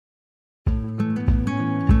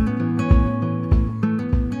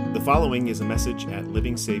following is a message at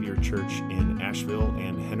Living Savior Church in Asheville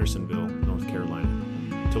and Hendersonville, North Carolina.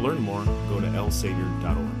 To learn more, go to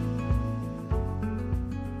lsavior.org.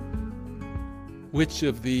 Which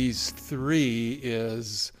of these three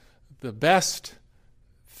is the best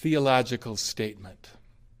theological statement?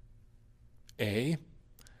 A,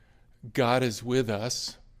 God is with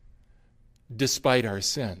us despite our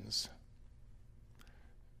sins.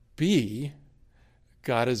 B,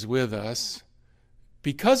 God is with us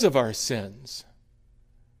because of our sins.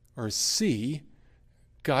 Or C,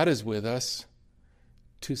 God is with us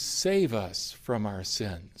to save us from our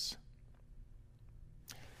sins.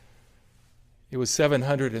 It was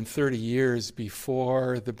 730 years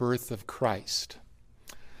before the birth of Christ.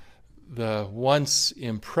 The once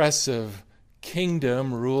impressive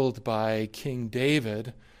kingdom ruled by King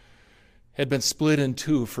David had been split in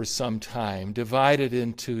two for some time, divided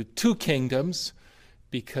into two kingdoms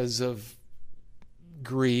because of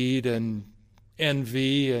greed and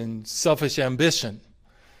envy and selfish ambition.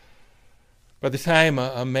 By the time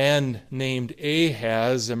a man named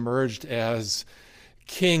Ahaz emerged as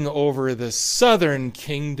king over the southern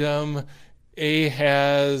kingdom,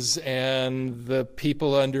 Ahaz and the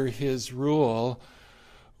people under his rule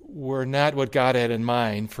were not what God had in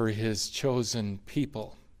mind for his chosen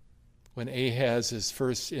people. When Ahaz is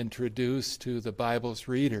first introduced to the Bible's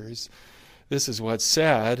readers, this is what's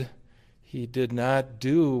said: he did not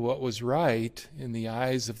do what was right in the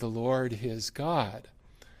eyes of the Lord his God.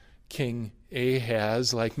 King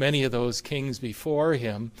Ahaz, like many of those kings before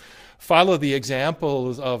him, followed the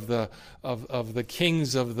examples of the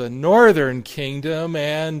kings of the northern kingdom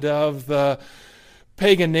and of the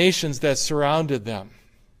pagan nations that surrounded them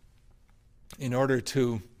in order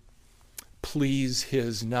to please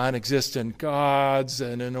his non-existent gods,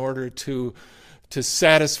 and in order to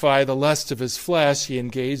satisfy the lust of his flesh, he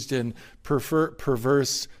engaged in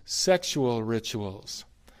perverse sexual rituals.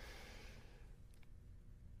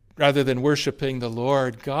 Rather than worshiping the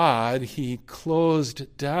Lord God, he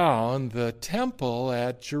closed down the temple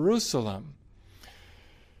at Jerusalem.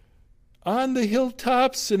 On the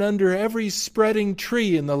hilltops and under every spreading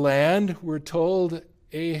tree in the land, we're told,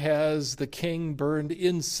 Ahaz the king burned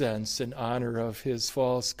incense in honor of his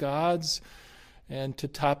false gods, and to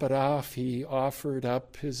top it off, he offered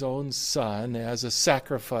up his own son as a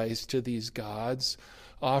sacrifice to these gods,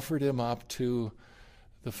 offered him up to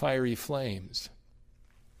the fiery flames.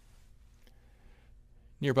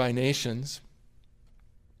 Nearby nations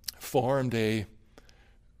formed a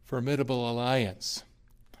formidable alliance.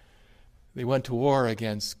 They went to war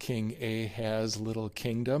against King Ahaz's little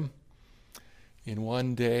kingdom. In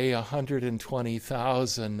one day,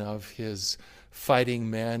 120,000 of his fighting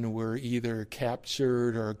men were either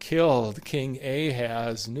captured or killed. King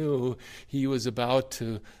Ahaz knew he was about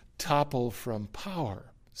to topple from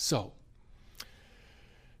power. So,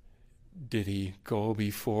 did he go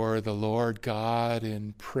before the Lord God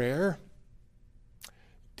in prayer?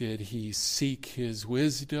 Did he seek his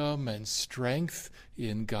wisdom and strength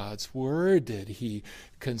in God's word? Did he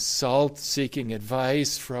consult, seeking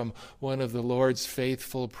advice from one of the Lord's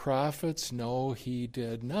faithful prophets? No, he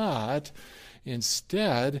did not.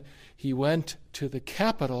 Instead, he went to the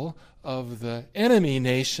capital of the enemy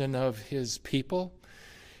nation of his people.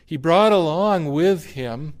 He brought along with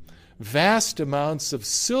him vast amounts of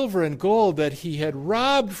silver and gold that he had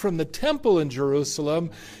robbed from the temple in Jerusalem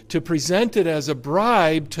to present it as a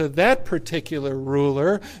bribe to that particular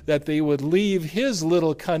ruler, that they would leave his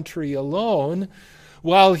little country alone.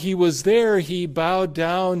 While he was there, he bowed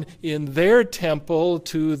down in their temple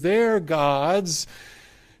to their gods.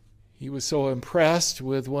 He was so impressed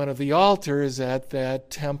with one of the altars at that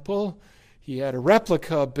temple, he had a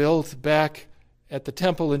replica built back at the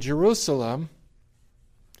temple in Jerusalem.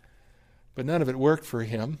 But none of it worked for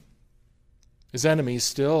him. His enemies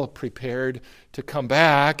still prepared to come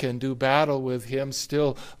back and do battle with him,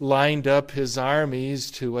 still lined up his armies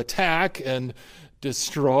to attack and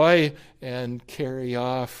destroy and carry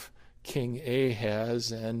off King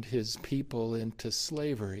Ahaz and his people into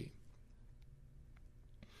slavery.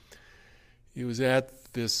 It was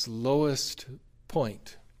at this lowest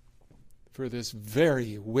point for this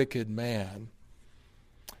very wicked man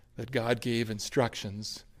that God gave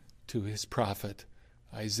instructions to his prophet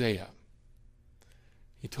Isaiah.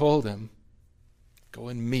 He told him, go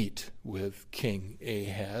and meet with King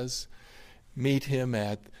Ahaz. Meet him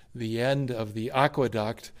at the end of the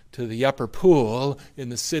aqueduct to the upper pool in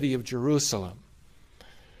the city of Jerusalem.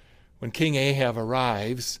 When King Ahab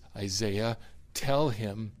arrives, Isaiah, tell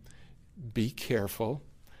him, be careful,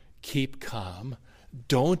 keep calm,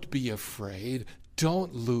 don't be afraid,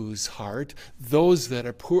 Don't lose heart. Those that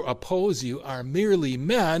oppose you are merely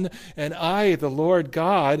men, and I, the Lord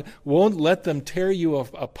God, won't let them tear you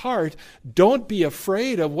apart. Don't be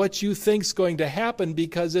afraid of what you think's going to happen,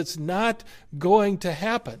 because it's not going to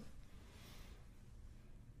happen.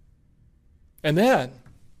 And then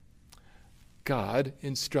God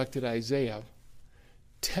instructed Isaiah,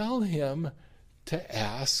 tell him to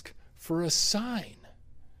ask for a sign.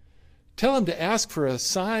 Tell him to ask for a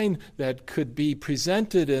sign that could be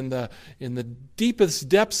presented in the deepest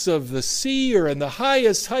depths of the sea, or in the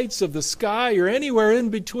highest heights of the sky, or anywhere in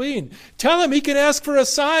between. Tell him he can ask for a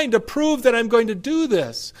sign to prove that I'm going to do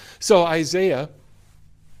this. So Isaiah,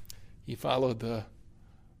 he followed the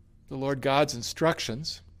Lord God's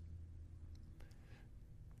instructions.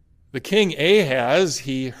 The king Ahaz,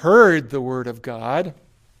 he heard the word of God,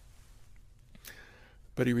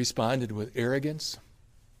 but he responded with arrogance.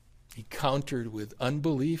 He countered with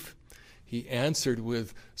unbelief. He answered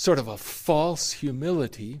with sort of a false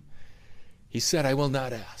humility. He said, I will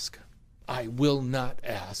not ask. I will not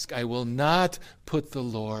ask. I will not put the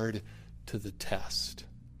Lord to the test.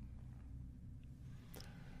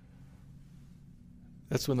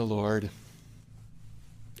 That's when the Lord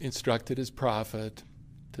instructed his prophet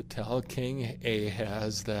to tell King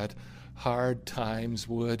Ahaz that hard times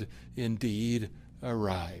would indeed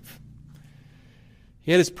arrive.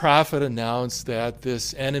 He had his prophet announce that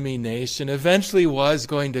this enemy nation eventually was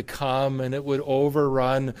going to come, and it would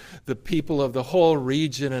overrun the people of the whole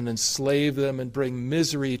region and enslave them and bring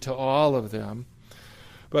misery to all of them.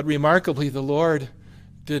 But remarkably, the Lord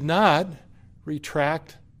did not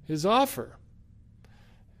retract his offer.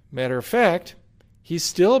 Matter of fact, he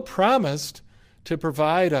still promised to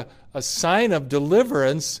provide a sign of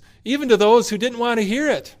deliverance even to those who didn't want to hear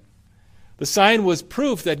it. The sign was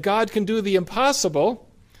proof that God can do the impossible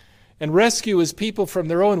and rescue his people from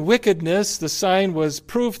their own wickedness. The sign was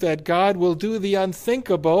proof that God will do the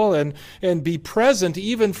unthinkable and be present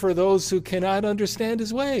even for those who cannot understand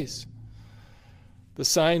his ways. The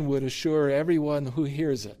sign would assure everyone who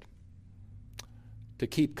hears it to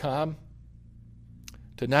keep calm,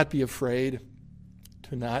 to not be afraid,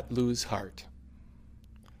 to not lose heart.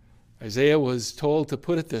 Isaiah was told to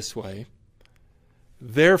put it this way: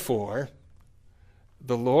 therefore,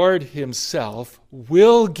 the Lord himself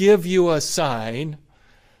will give you a sign.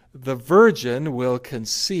 The virgin will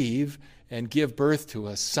conceive and give birth to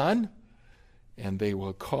a son, and they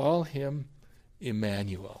will call him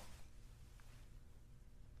Emmanuel.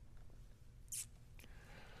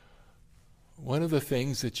 One of the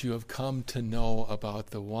things that you have come to know about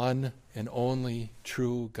the one and only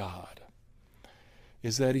true God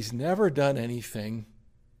is that he's never done anything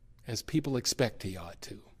as people expect he ought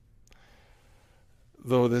to.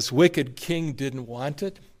 Though this wicked king didn't want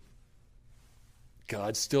it,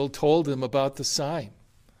 God still told him about the sign.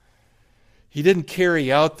 He didn't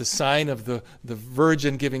carry out the sign of the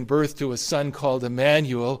virgin giving birth to a son called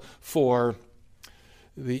Emmanuel for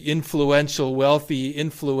the influential, wealthy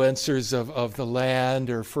influencers of the land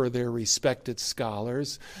or for their respected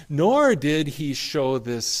scholars, nor did he show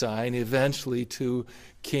this sign eventually to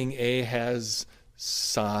King Ahaz's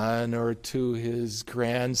son or to his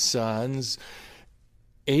grandsons.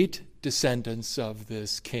 8 descendants of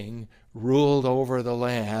this king ruled over the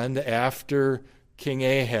land after King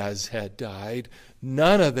Ahaz had died.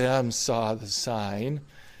 None of them saw the sign.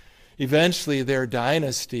 Eventually, their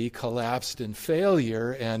dynasty collapsed in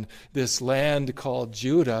failure, and this land called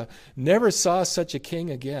Judah never saw such a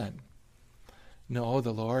king again. No,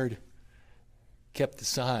 the Lord kept the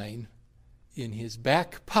sign in his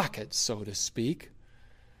back pocket, so to speak,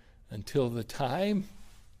 until the time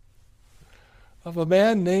of a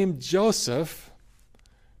man named Joseph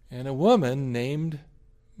and a woman named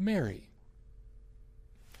Mary.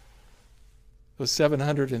 Those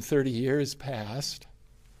 730 years passed.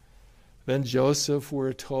 Then Joseph,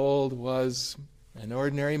 we're told, was an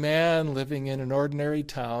ordinary man living in an ordinary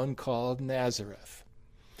town called Nazareth.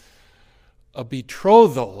 A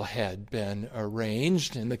betrothal had been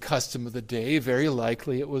arranged in the custom of the day. Very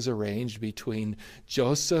likely it was arranged between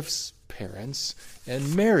Joseph's parents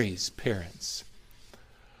and Mary's parents.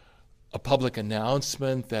 A public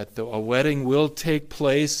announcement that a wedding will take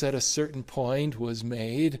place at a certain point was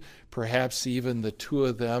made. Perhaps even the two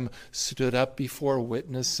of them stood up before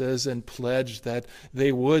witnesses and pledged that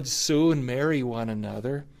they would soon marry one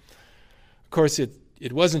another. Of course,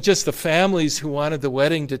 it wasn't just the families who wanted the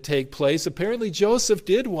wedding to take place. Apparently, Joseph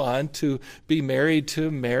did want to be married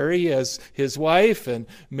to Mary as his wife, and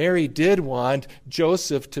Mary did want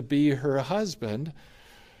Joseph to be her husband.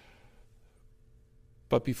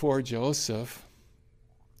 But before Joseph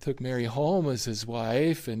took Mary home as his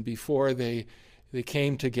wife, and before they they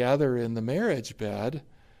came together in the marriage bed,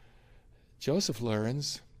 Joseph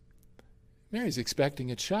learns Mary's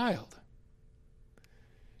expecting a child.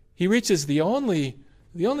 He reaches the only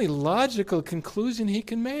logical conclusion he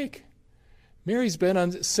can make. Mary's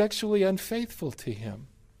been sexually unfaithful to him.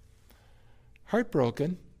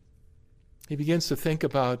 Heartbroken, he begins to think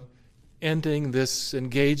about ending this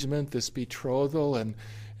engagement, this betrothal,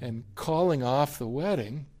 and calling off the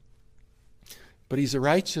wedding. But he's a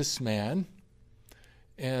righteous man,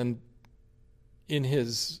 and in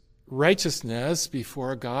his righteousness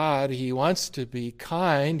before God, he wants to be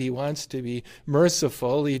kind, he wants to be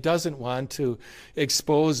merciful, he doesn't want to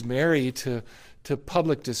expose Mary to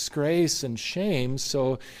public disgrace and shame,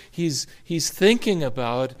 so he's thinking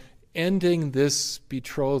about ending this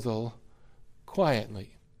betrothal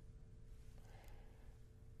quietly.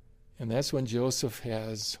 And that's when Joseph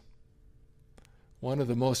has one of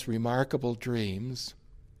the most remarkable dreams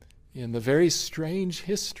in the very strange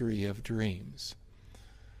history of dreams.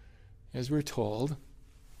 As we're told,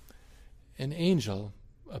 an angel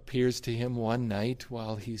appears to him one night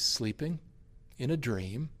while he's sleeping in a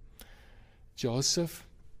dream. Joseph,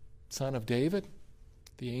 son of David,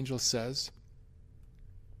 the angel says,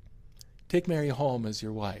 take Mary home as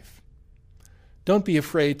your wife. Don't be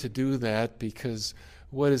afraid to do that, because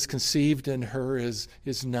what is conceived in her is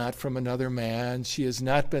not from another man. She has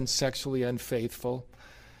not been sexually unfaithful.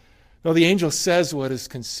 No, the angel says what is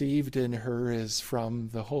conceived in her is from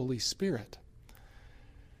the Holy Spirit.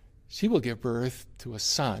 She will give birth to a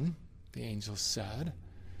son, the angel said,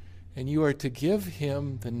 and you are to give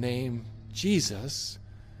him the name Jesus,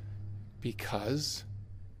 because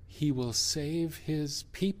he will save his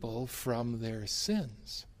people from their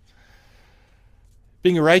sins.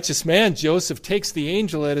 Being a righteous man, Joseph takes the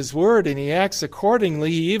angel at his word and he acts accordingly.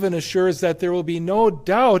 He even assures that there will be no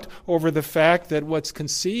doubt over the fact that what's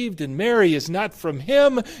conceived in Mary is not from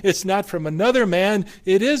him, it's not from another man,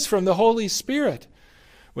 it is from the Holy Spirit.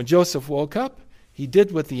 When Joseph woke up, he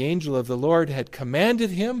did what the angel of the Lord had commanded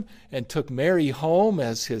him and took Mary home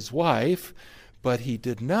as his wife, but he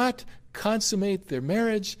did not consummate their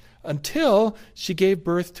marriage until she gave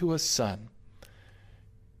birth to a son.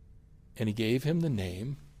 And he gave him the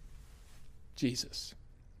name Jesus.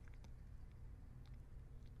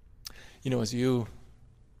 You know, as you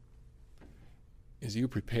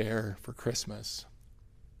prepare for Christmas,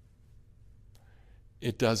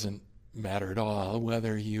 it doesn't matter at all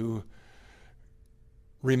whether you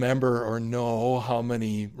remember or know how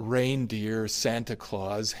many reindeer Santa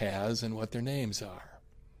Claus has and what their names are.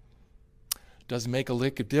 It doesn't make a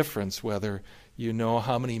lick of difference whether you know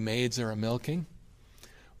how many maids are a-milking,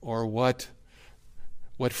 or what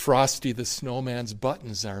Frosty the Snowman's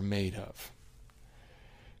buttons are made of.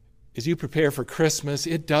 As you prepare for Christmas,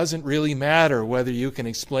 it doesn't really matter whether you can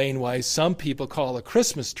explain why some people call a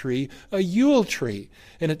Christmas tree a Yule tree.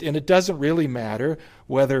 And it doesn't really matter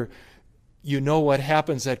whether you know what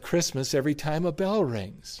happens at Christmas every time a bell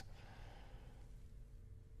rings.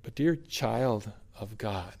 But dear child of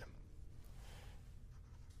God,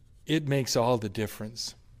 it makes all the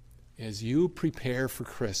difference as you prepare for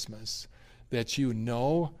Christmas that you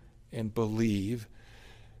know and believe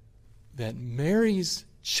that Mary's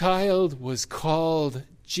child was called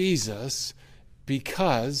Jesus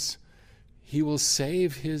because he will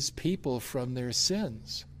save his people from their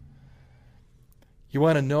sins. You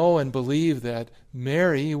want to know and believe that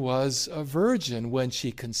Mary was a virgin when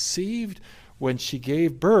she conceived, when she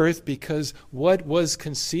gave birth, because what was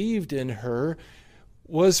conceived in her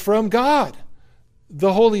was from God,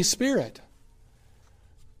 the Holy Spirit.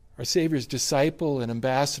 Our Savior's disciple and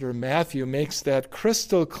ambassador Matthew makes that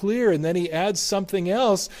crystal clear, and then he adds something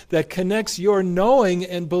else that connects your knowing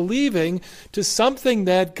and believing to something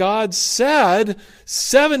that God said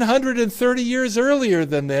 730 years earlier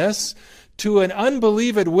than this to an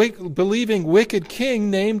unbelieving wicked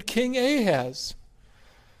king named King Ahaz.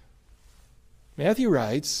 Matthew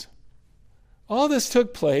writes, all this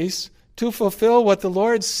took place to fulfill what the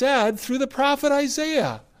Lord said through the prophet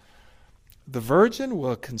Isaiah. The virgin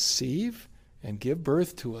will conceive and give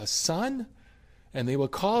birth to a son, and they will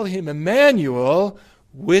call him Emmanuel,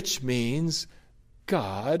 which means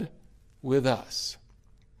God with us.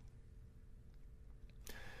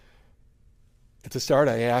 At the start,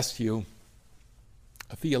 I asked you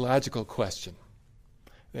a theological question.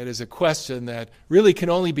 That is a question that really can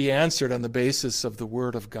only be answered on the basis of the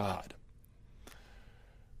Word of God.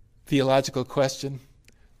 Theological question: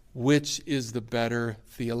 which is the better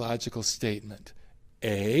theological statement?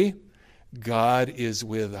 A, God is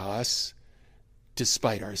with us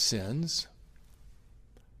despite our sins.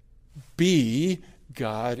 B,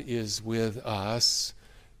 God is with us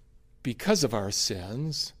because of our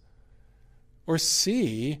sins, or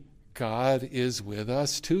C, God is with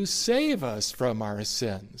us to save us from our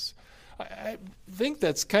sins? I think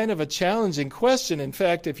that's kind of a challenging question. In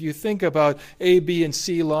fact, if you think about A, B, and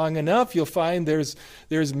C long enough, you'll find there's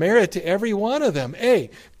merit to every one of them.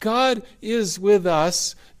 A, God is with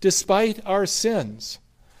us despite our sins.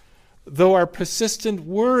 Though our persistent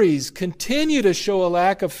worries continue to show a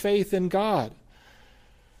lack of faith in God,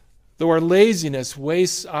 though our laziness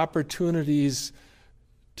wastes opportunities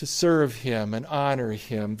to serve Him and honor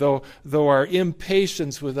Him, though our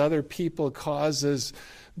impatience with other people causes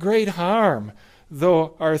great harm,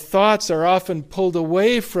 though our thoughts are often pulled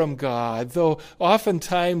away from God, though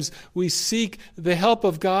oftentimes we seek the help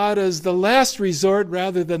of God as the last resort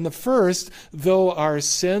rather than the first, though our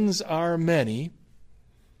sins are many,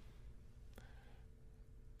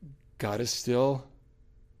 God is still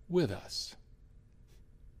with us.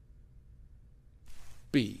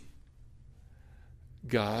 B,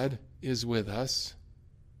 God is with us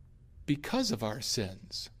because of our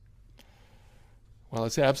sins. Well,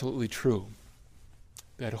 it's absolutely true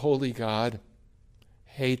that holy God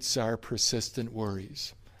hates our persistent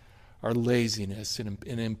worries, our laziness and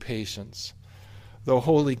impatience. Though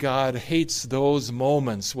holy God hates those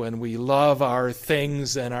moments when we love our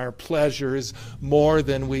things and our pleasures more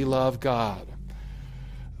than we love God.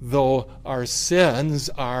 Though our sins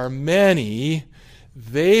are many,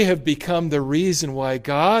 they have become the reason why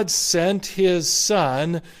God sent His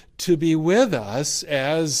Son to be with us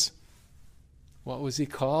as, what was He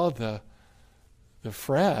called? The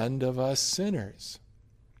friend of us sinners.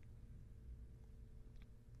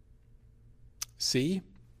 See?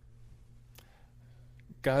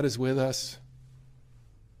 God is with us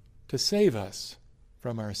to save us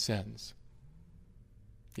from our sins.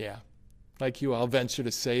 Yeah, like you, I'll venture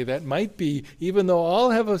to say that might be, even though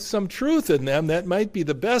all have some truth in them, that might be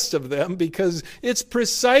the best of them, because it's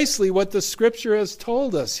precisely what the Scripture has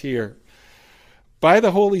told us here. By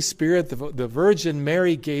the Holy Spirit, the Virgin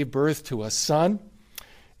Mary gave birth to a son,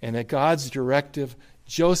 and at God's directive,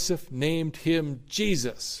 Joseph named him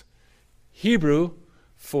Jesus, Hebrew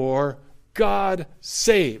for God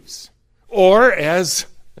saves. Or, as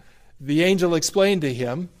the angel explained to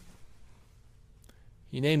him,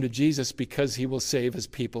 he named it Jesus because he will save his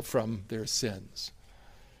people from their sins.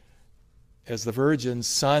 As the Virgin's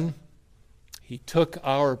Son, he took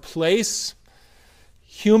our place,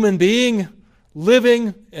 human being,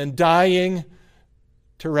 living and dying,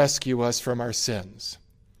 to rescue us from our sins.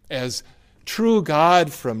 As true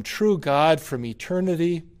God from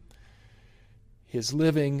eternity, His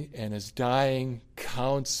living and His dying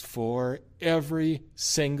counts for every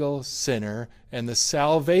single sinner and the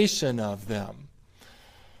salvation of them.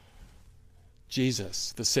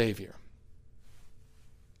 Jesus, the Savior,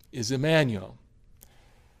 is Emmanuel.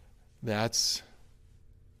 That's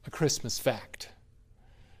a Christmas fact.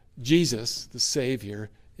 Jesus, the Savior,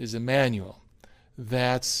 is Emmanuel.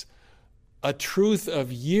 That's a truth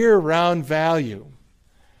of year-round value.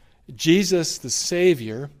 Jesus, the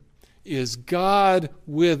Savior, is God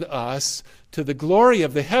with us to the glory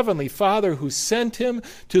of the Heavenly Father who sent Him,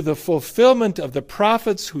 to the fulfillment of the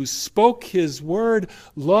prophets who spoke His word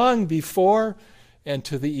long before, and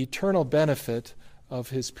to the eternal benefit of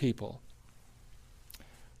His people,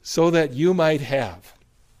 so that you might have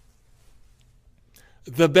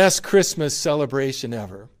the best Christmas celebration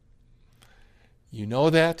ever. You know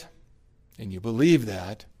that, and you believe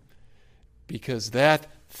that, because that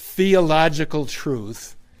theological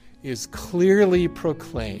truth is clearly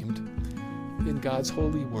proclaimed in God's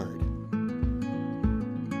holy word.